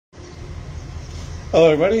Hello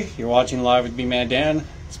everybody, you're watching Live with Bee Dan.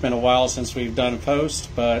 It's been a while since we've done a post,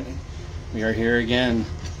 but we are here again.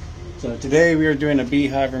 So today we are doing a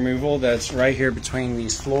beehive removal that's right here between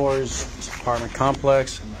these floors, this apartment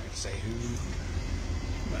complex. I'm not going to say who,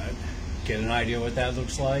 but get an idea what that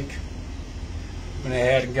looks like. Went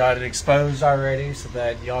ahead and got it exposed already so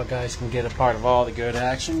that y'all guys can get a part of all the good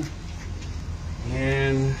action.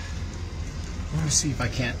 And let me see if I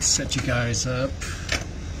can't set you guys up.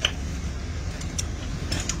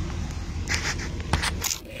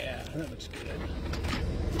 That looks good.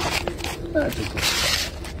 That's okay.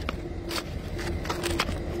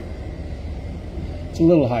 It's a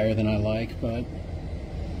little higher than I like, but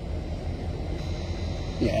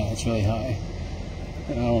yeah, it's really high.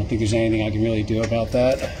 I don't think there's anything I can really do about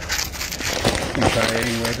that. I'm gonna try it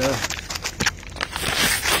anyway, though.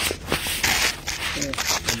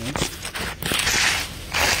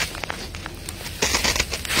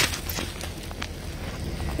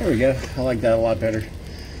 There we go. I like that a lot better.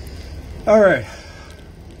 Alright,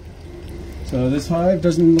 so this hive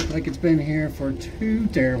doesn't look like it's been here for too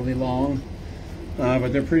terribly long,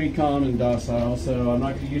 but they're pretty calm and docile, so I'm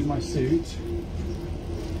not going to use my suit,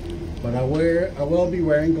 but I will be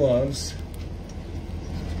wearing gloves.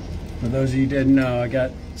 For those of you who didn't know, I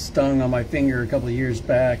got stung on my finger a couple of years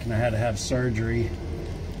back and I had to have surgery,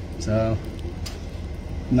 so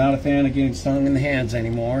I'm not a fan of getting stung in the hands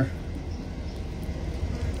anymore.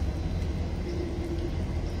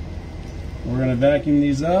 We're going to vacuum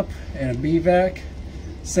these up in a bee vac,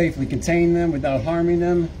 safely contain them without harming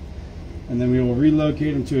them, and then we will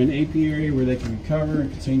relocate them to an apiary where they can recover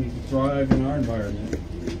and continue to thrive in our environment.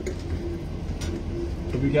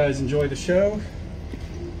 Hope you guys enjoy the show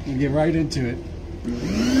and get right into it.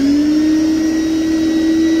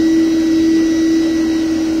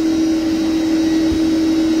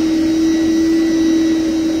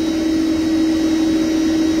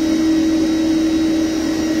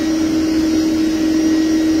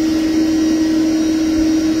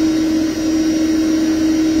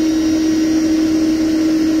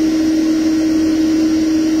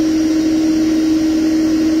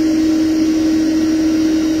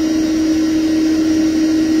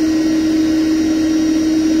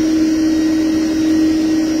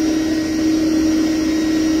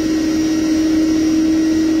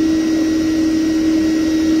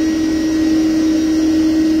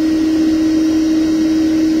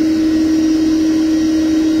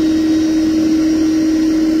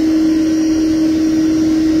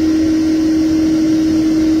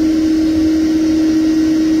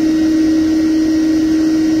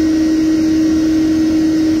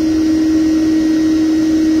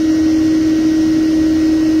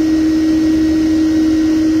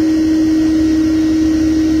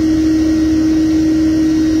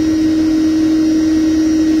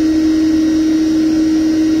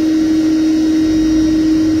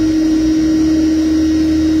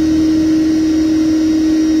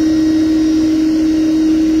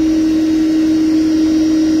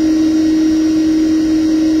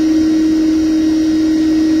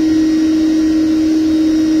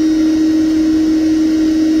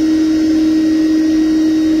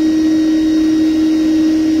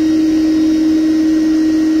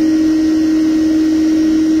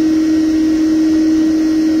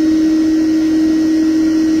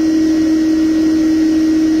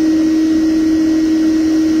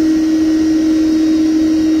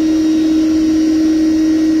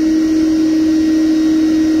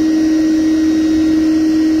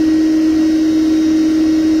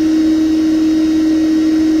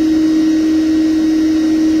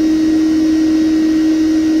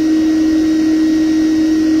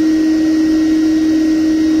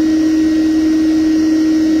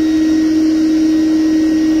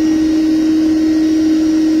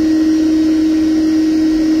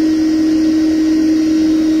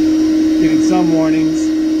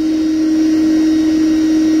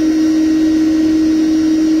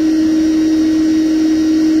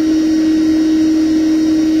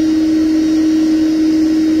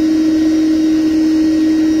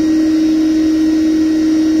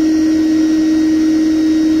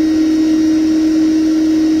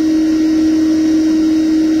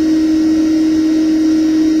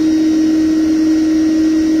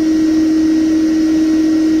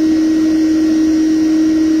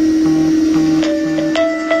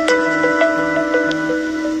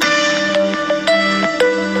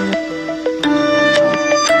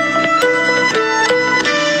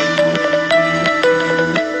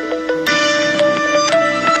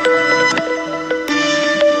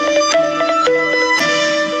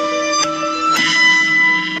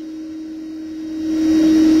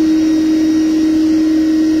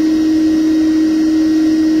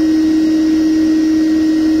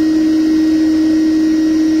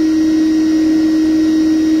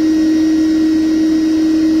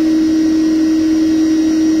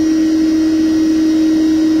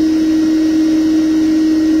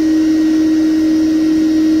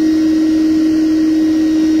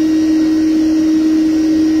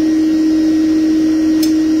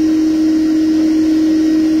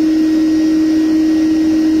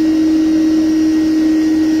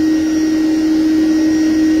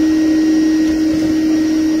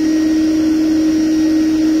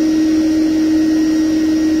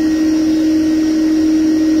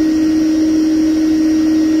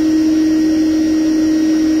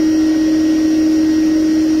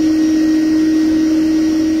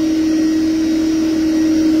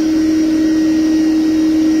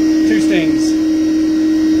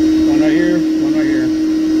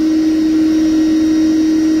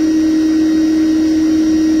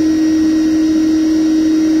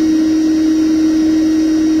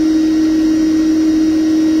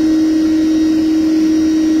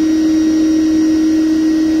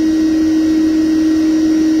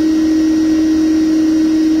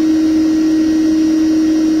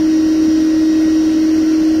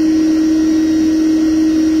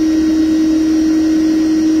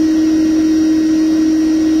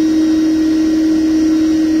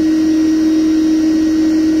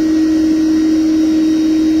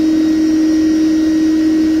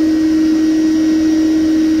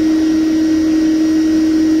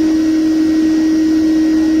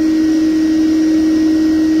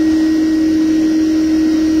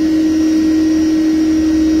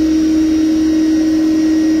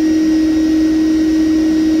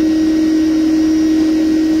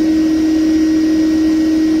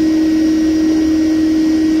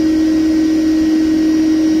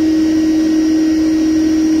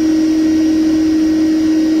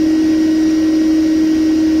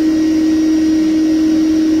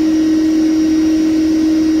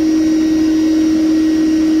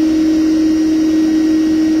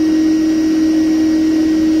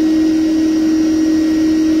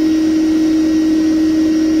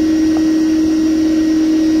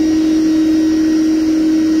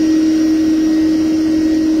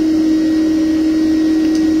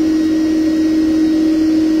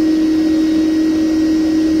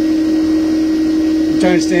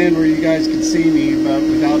 trying to stand where you guys can see me, but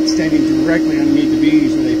without standing directly underneath the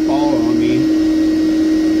bees where they fall on me.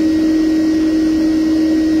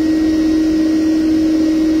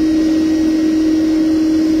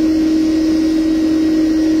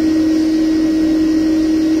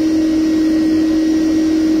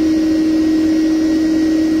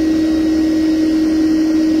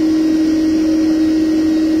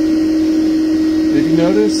 If you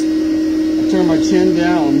notice, I turn my chin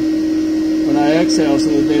down when I exhale so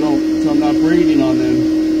that so I'm not breathing on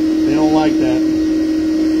them. They don't like that.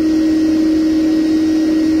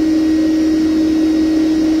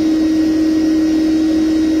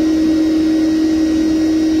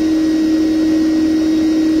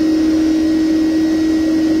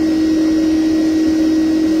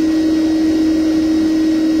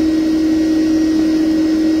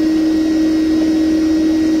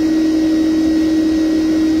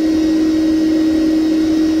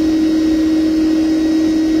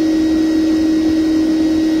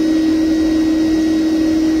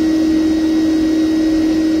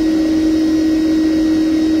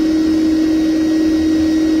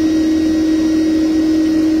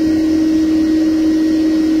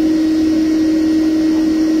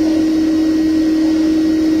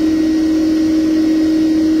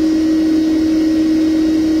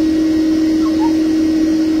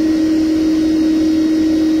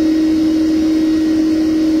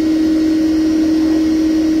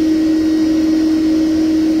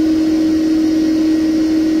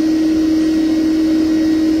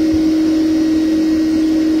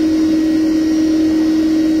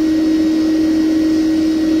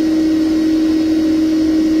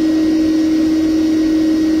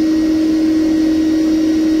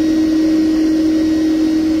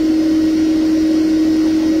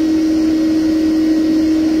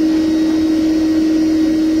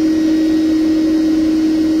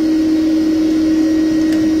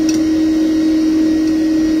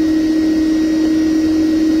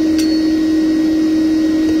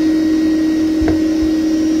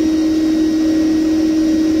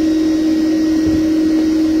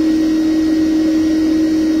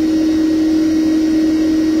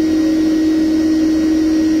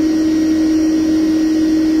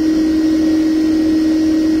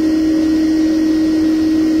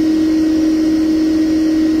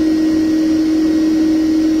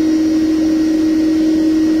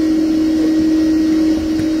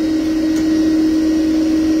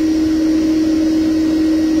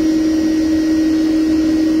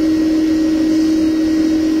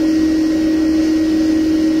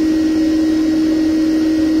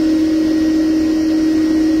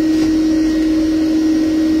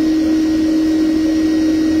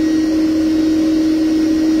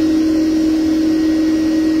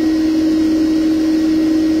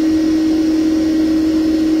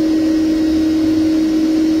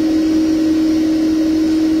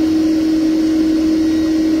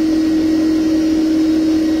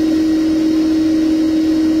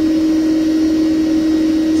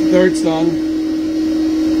 Third stung,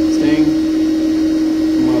 sting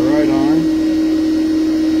on my right arm.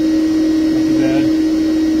 Not too bad.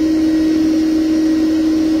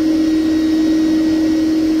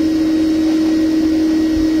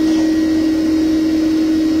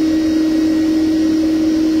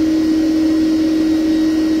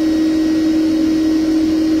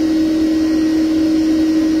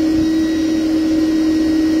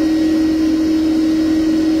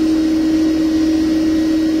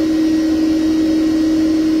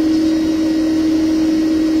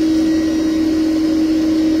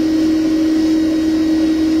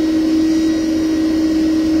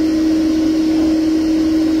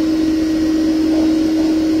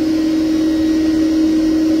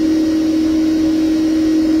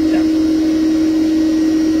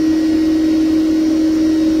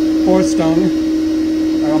 Fourth stung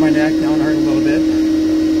right on my neck. That one hurt a little bit.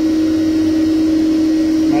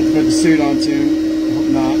 I have to put the suit on soon. I hope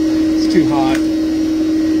not. It's too hot.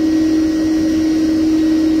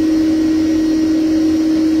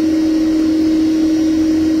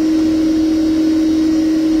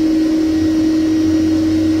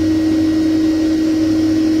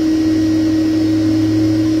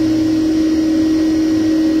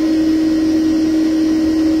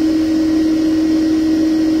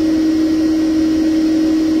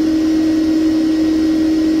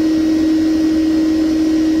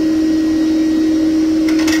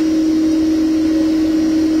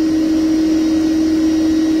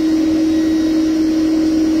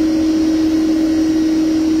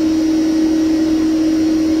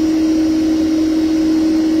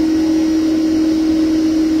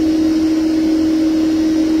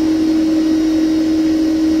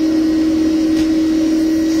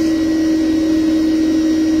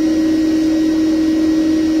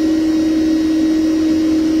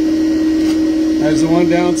 one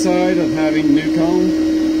downside of having new comb.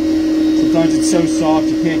 Sometimes it's so soft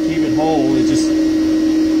you can't keep it whole. It just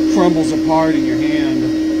crumbles apart in your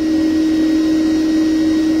hand.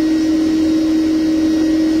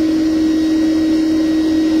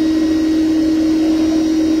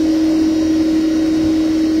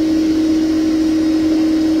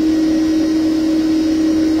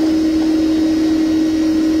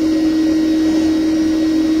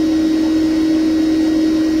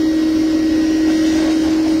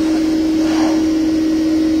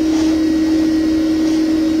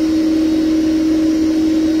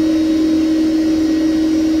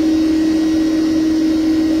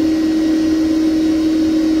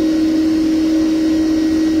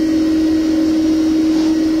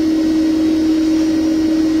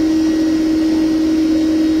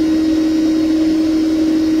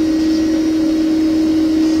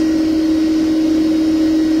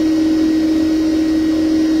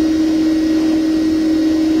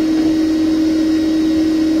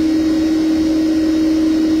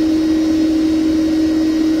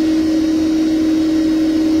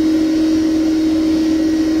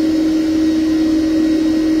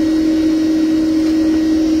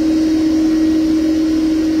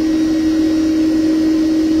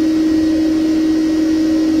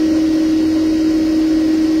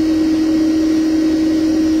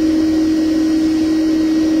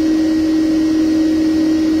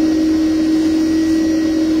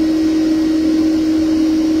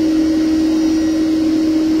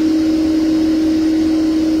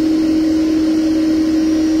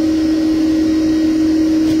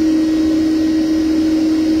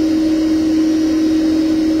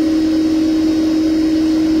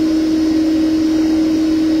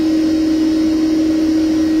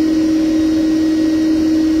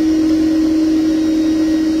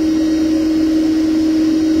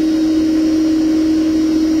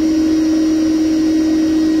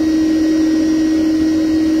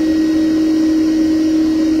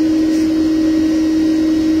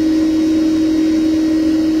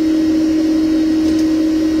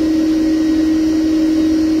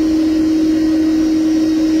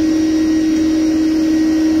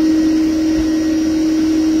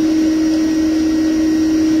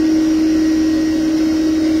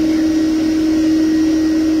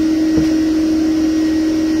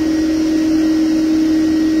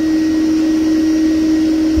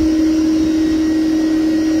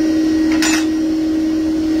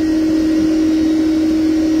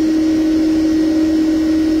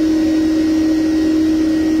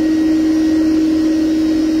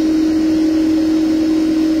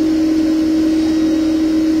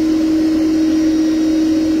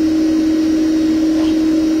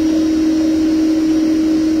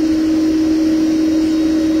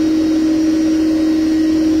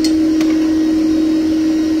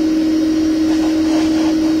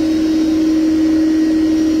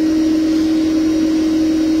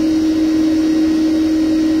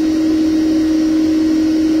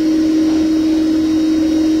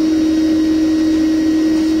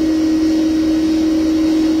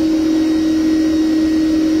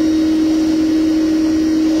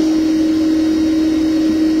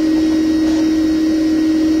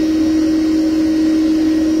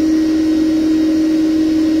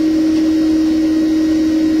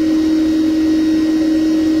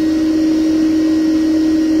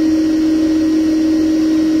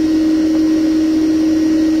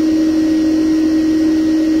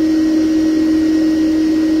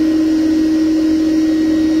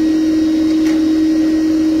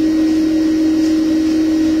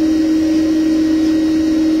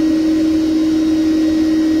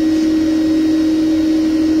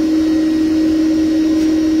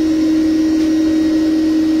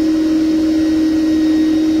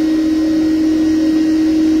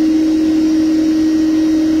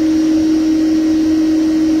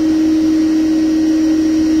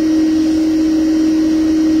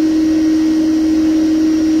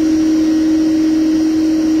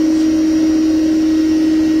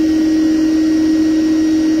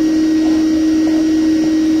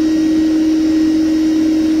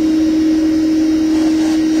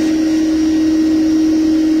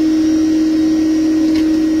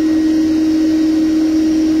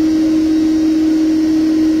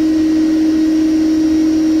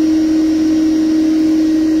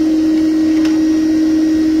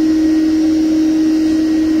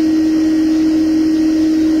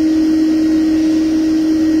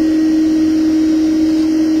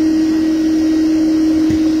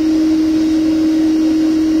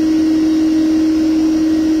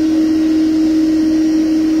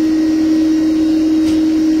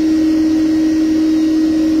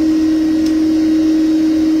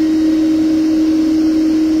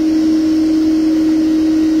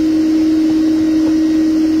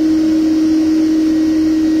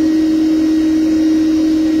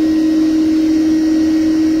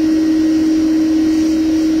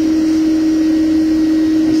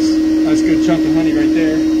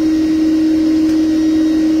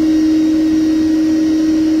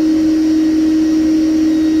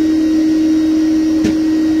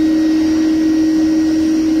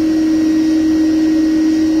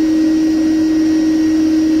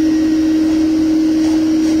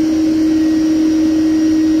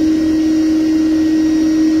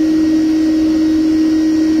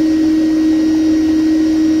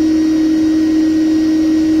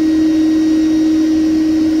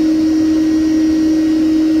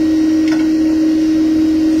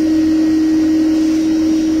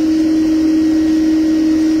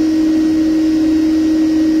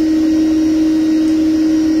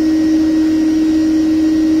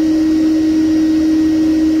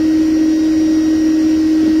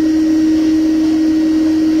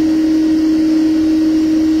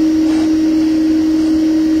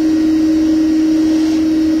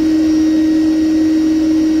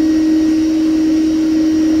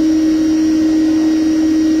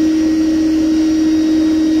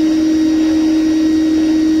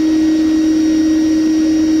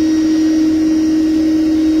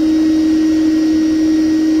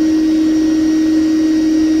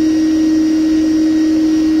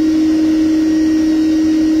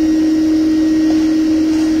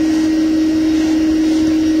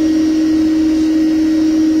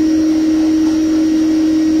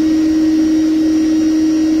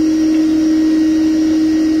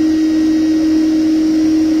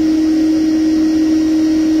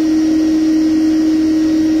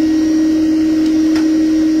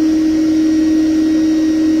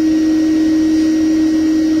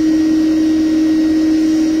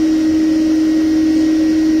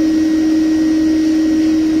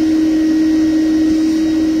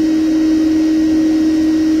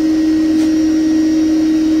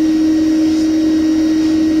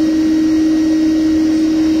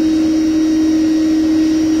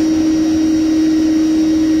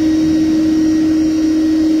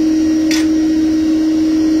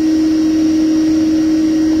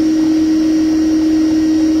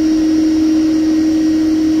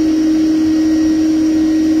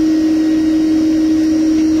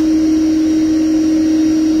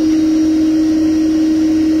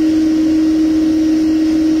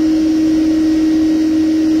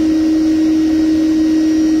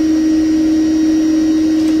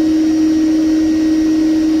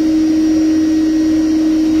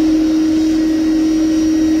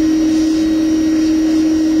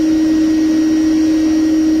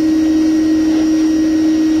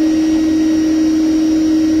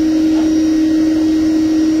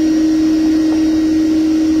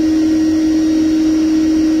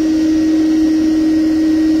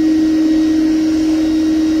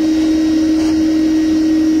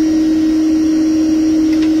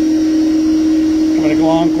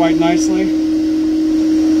 along quite nicely.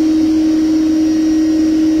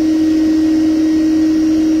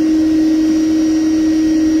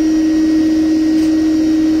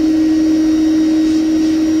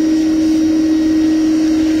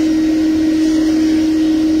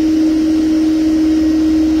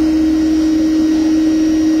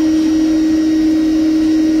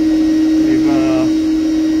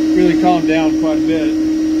 Really calmed down quite a bit.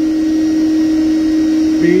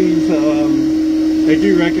 Bees, they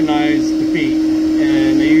do recognize defeat,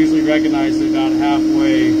 and they usually recognize it about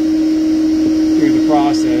halfway through the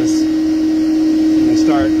process, and they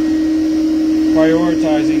start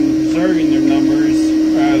prioritizing preserving their numbers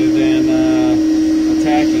rather than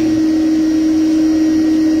attacking.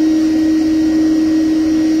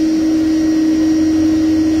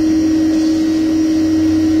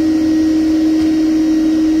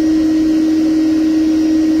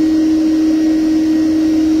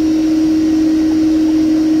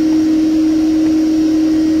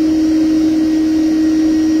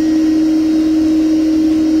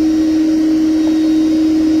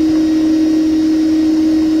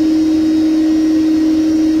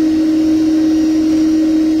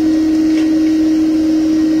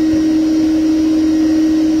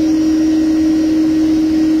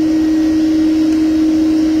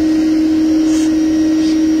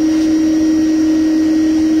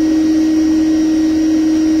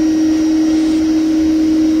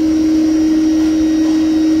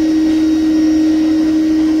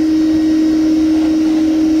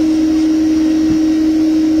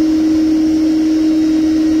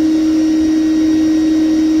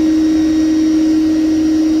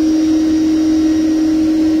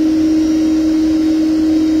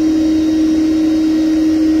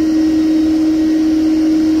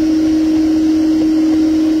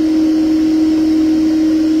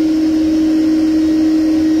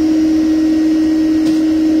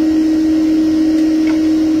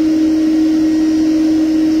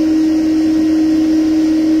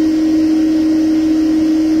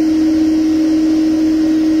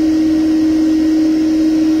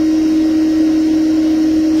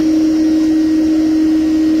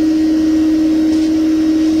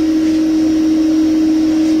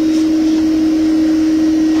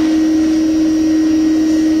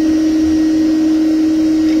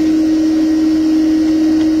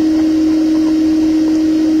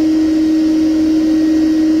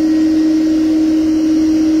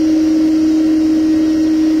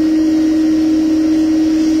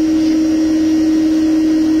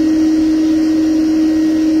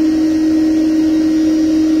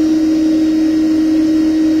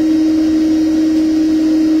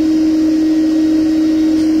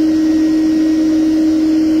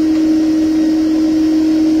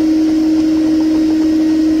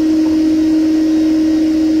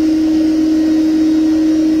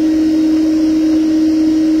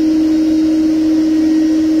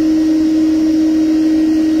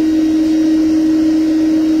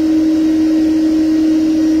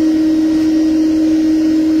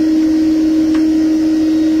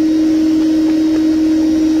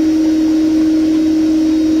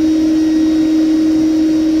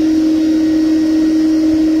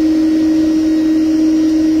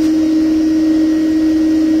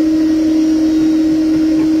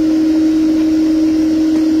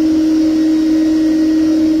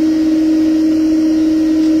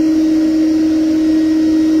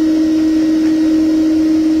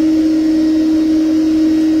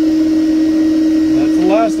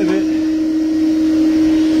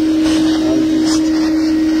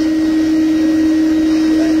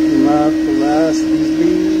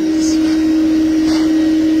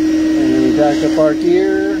 back up our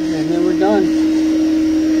gear, and then we're done.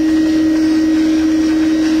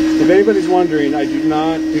 If anybody's wondering, I do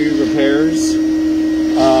not do repairs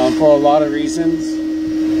for a lot of reasons.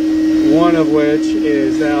 One of which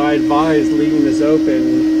is that I advise leaving this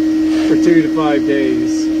open for 2 to 5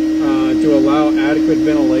 days to allow adequate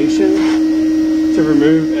ventilation to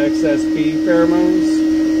remove excess bee pheromones.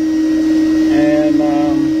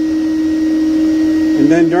 And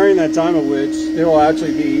then during that time of which, there will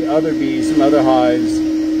actually be other bees from other hives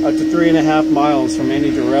up to 3.5 miles from any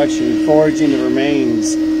direction foraging the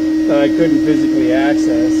remains that I couldn't physically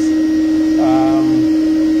access.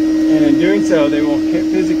 And in doing so, they will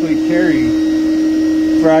physically carry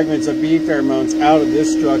fragments of bee pheromones out of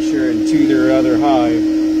this structure and to their other hive.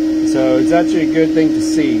 So it's actually a good thing to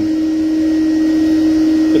see.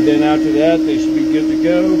 But then after that, they should be good to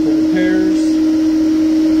go for repairs.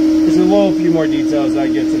 There's a few more details I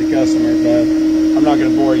get to the customer, but I'm not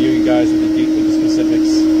going to bore you guys with the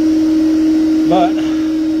specifics. But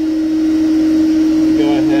go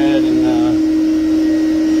ahead and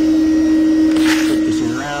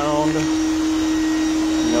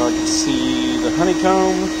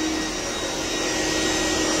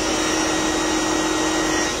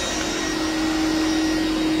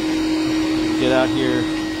get out here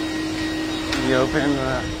in the open.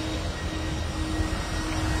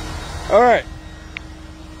 All right.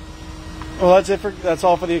 Well, that's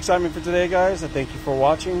all for the excitement for today, guys. I thank you for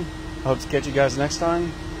watching. I hope to catch you guys next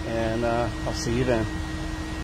time, and I'll see you then.